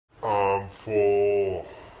full.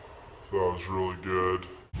 That was really good.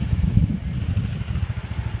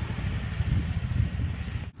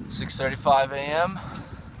 6:35 a.m.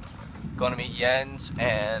 Going to meet Jens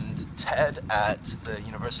and Ted at the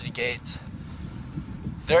university gate.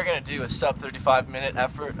 They're going to do a sub 35-minute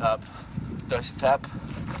effort up Dositep.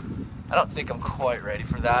 I don't think I'm quite ready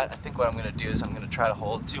for that. I think what I'm going to do is I'm going to try to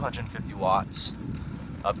hold 250 watts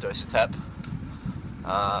up Dositep.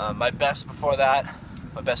 My best before that,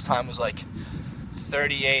 my best time was like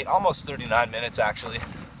 38, almost 39 minutes actually.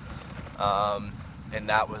 And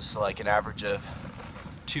that was like an average of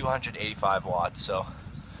 285 watts. So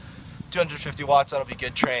 250 watts, that'll be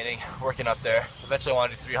good training, working up there. Eventually I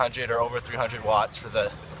want to do 300 or over 300 watts for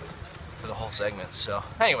the whole segment. So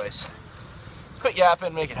anyways, quit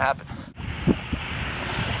yapping, make it happen.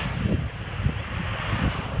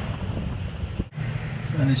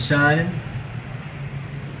 Sun is shining.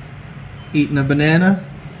 Eating a banana.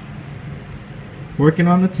 Working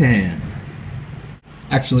on the tan.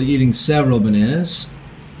 Actually eating several bananas.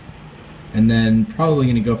 And then probably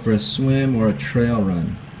going to go for a swim or a trail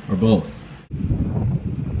run. Or both.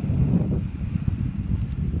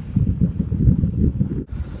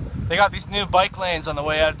 They got these new bike lanes on the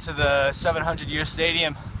way out to the 700-year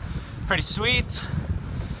stadium. Pretty sweet.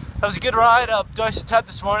 That was a good ride up Dositep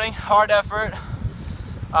this morning. Hard effort.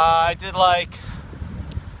 I did like,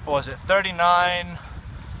 what was it,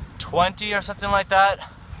 39:20 or something like that.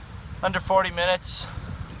 Under 40 minutes.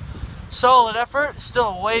 Solid effort. Still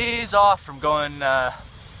a ways off from going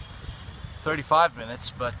 35 minutes,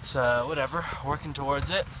 but whatever. Working towards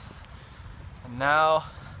it. And now,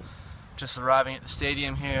 just arriving at the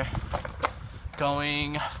stadium here,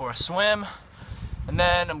 going for a swim, and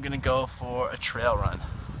then I'm gonna go for a trail run.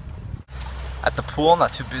 At the pool,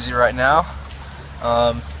 not too busy right now.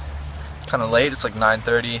 Kind of late, it's like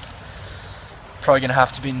 9:30. Probably gonna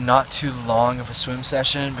have to be not too long of a swim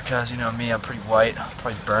session because, you know me, I'm pretty white. I'll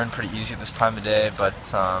probably burn pretty easy at this time of day, but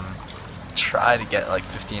try to get like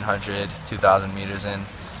 1,500, 2,000 meters in.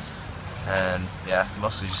 And yeah,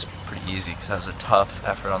 mostly just pretty easy because that was a tough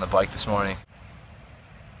effort on the bike this morning.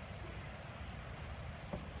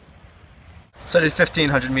 So I did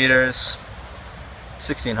 1,500 meters,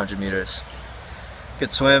 1,600 meters.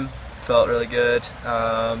 Good swim, felt really good.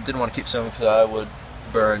 Didn't want to keep swimming because I would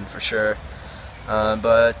burn for sure.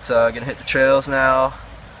 But gonna hit the trails now.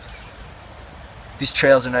 These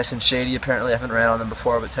trails are nice and shady. Apparently I haven't ran on them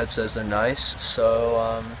before, but Ted says they're nice.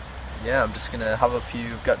 So yeah, I'm just gonna have a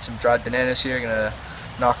few, got some dried bananas here, gonna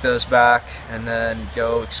knock those back and then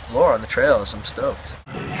go explore on the trails. I'm stoked.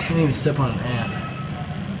 I can't even step on an ant.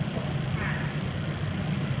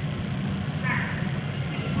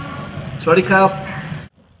 Sweaty Kyle?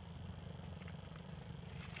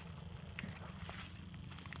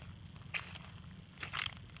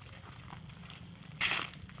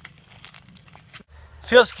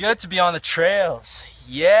 Feels good to be on the trails.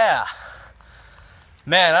 Yeah.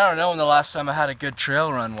 Man, I don't know when the last time I had a good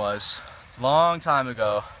trail run was. Long time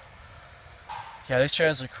ago. Yeah, these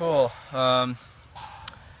trails are cool. There's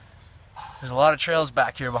a lot of trails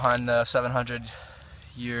back here behind the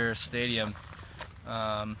 700-year stadium.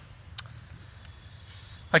 I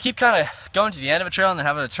keep kind of going to the end of a trail and then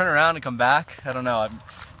having to turn around and come back. I don't know. I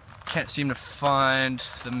can't seem to find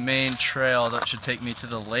the main trail that should take me to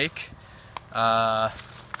the lake.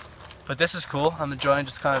 But this is cool. I'm enjoying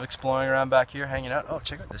just kind of exploring around back here, hanging out. Oh,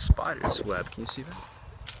 check out this spider's web. Can you see that?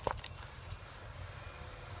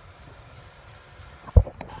 I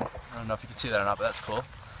don't know if you can see that or not, but that's cool.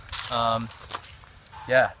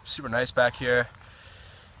 Yeah, super nice back here.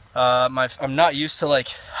 I'm not used to like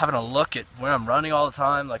having a look at where I'm running all the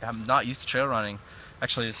time. Like I'm not used to trail running.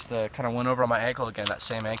 Actually, just kind of went over on my ankle again. That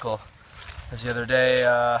same ankle as the other day.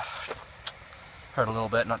 Hurt a little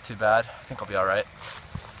bit, not too bad. I think I'll be all right.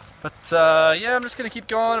 But yeah, I'm just gonna keep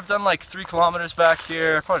going. I've done like 3 kilometers back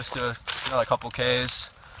here. Probably just do a couple Ks,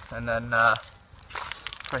 and then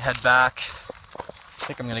probably head back. I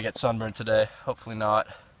think I'm gonna get sunburned today. Hopefully not.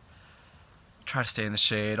 Try to stay in the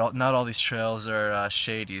shade. Not all these trails are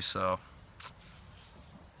shady, so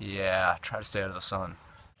yeah, try to stay out of the sun.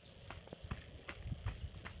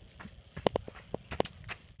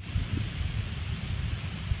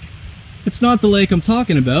 It's not the lake I'm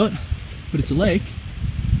talking about, but it's a lake.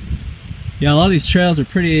 Yeah, a lot of these trails are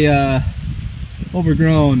pretty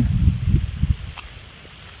overgrown,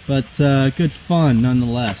 but good fun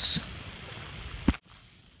nonetheless.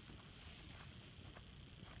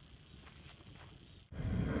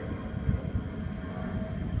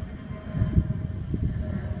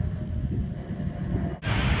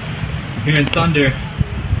 Hearing thunder.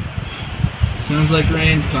 Sounds like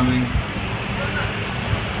rain's coming.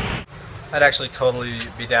 I'd actually totally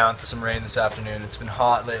be down for some rain this afternoon. It's been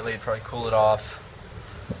hot lately, it'd probably cool it off.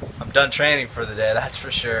 I'm done training for the day, that's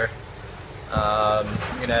for sure. I'm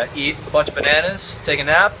gonna eat a bunch of bananas, take a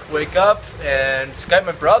nap, wake up, and Skype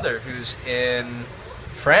my brother who's in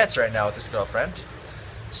France right now with his girlfriend.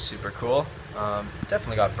 Super cool.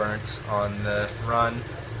 Definitely got burnt on the run.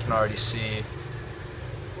 You can already see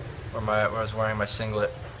where I was wearing my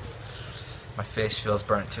singlet. My face feels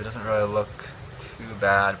burnt too. It doesn't really look too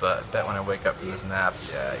bad, but I bet when I wake up from this nap,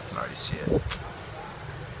 yeah, you can already see it.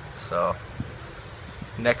 So,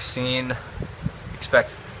 next scene,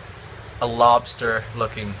 expect a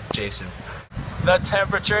lobster-looking Jason. The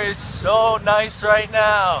temperature is so nice right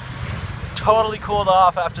now. Totally cooled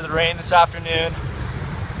off after the rain this afternoon.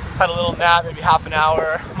 Had a little nap, maybe half an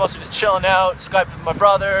hour. Mostly just chilling out, Skyped with my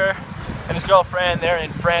brother and his girlfriend. They're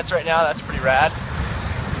in France right now, that's pretty rad.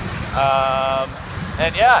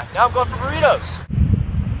 And yeah, now I'm going for burritos.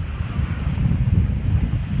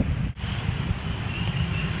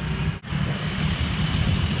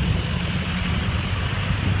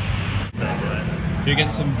 You're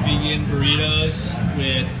getting some vegan burritos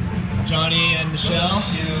with Johnny and Michelle.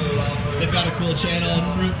 They've got a cool channel,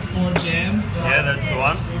 Fruit for Jam. Yeah, that's the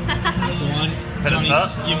one. That's the one. Johnny,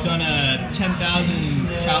 you've done a 10,000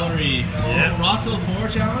 calorie raw till 4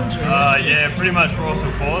 challenge? Yeah, pretty much raw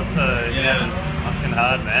till 4, so yeah, it's fucking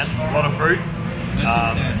hard, man. A lot of fruit.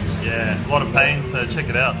 That's intense. Yeah, a lot of pain, so check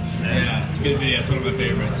it out. Yeah, it's a good video. It's one of my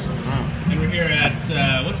favorites. And we're here at,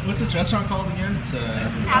 what's this restaurant called again? It's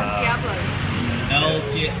El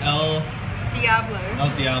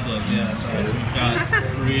Diablos, yeah, that's right. So we've got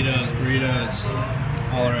burritos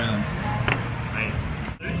all around.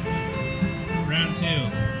 Round 2.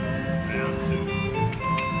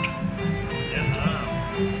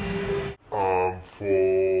 I'm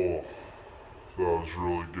full. That was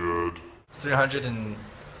really good.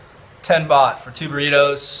 310 baht for 2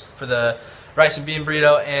 burritos, for the rice and bean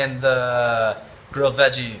burrito and the grilled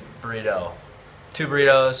veggie burrito. 2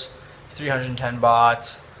 burritos, 310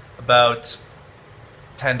 baht, about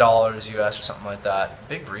 $10 US or something like that.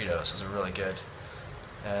 Big burritos, those are really good.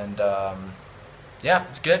 And yeah,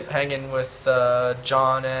 it's good hanging with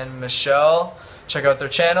John and Michelle. Check out their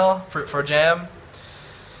channel, Fruit for Jam.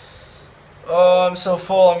 Oh, I'm so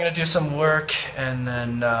full. I'm gonna do some work and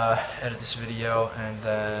then edit this video and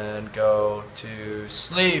then go to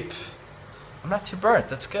sleep. I'm not too burnt.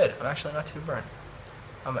 That's good. I'm actually not too burnt.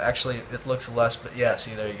 I'm actually, it looks less, but yeah,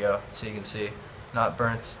 see, there you go. So you can see, not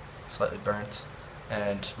burnt, slightly burnt.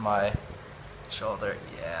 And my shoulder,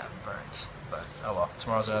 yeah, burnt. But oh well,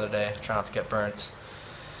 tomorrow's another day. Try not to get burnt.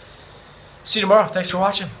 See you tomorrow. Thanks for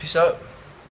watching. Peace out.